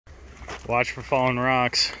Watch for falling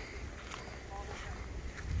rocks.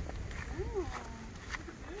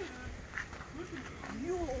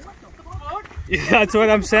 That's what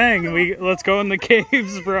I'm saying. Let's go in the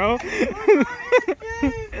caves, bro. I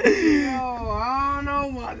don't know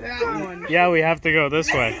about that one. Yeah, we have to go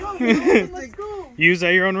this way. Let's go. Use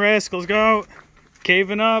at your own risk. Let's go.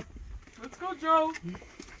 Caving up. Let's go, Joe.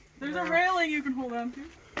 There's a railing you can hold on to.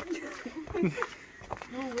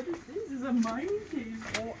 Oh, what is this? This is a mining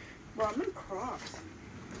cave. Oh, bro, I'm in Crocs.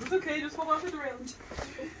 It's okay, just hold on to the railing.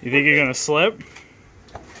 You think you're gonna slip?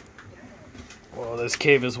 Whoa, this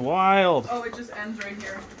cave is wild. Oh, it just ends right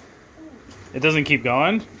here. It doesn't keep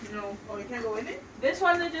going? No. Oh, you can't go in it? This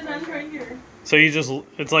one, it just ends right here. So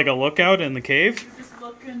it's like a lookout in the cave? You're just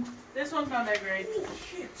looking. This one's not that great. Oh,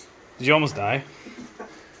 shit. Did you almost die?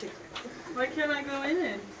 Why can't I go in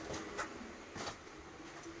it?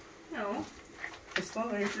 No. It's not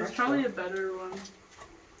very There's fresh, probably though. a better one.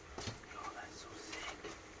 Oh, that's so sick.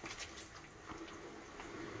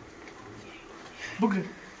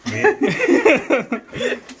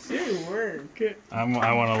 Silly word. I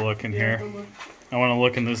want to look in here. I want to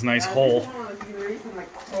look in this nice hole. You can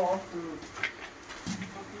like crawl through.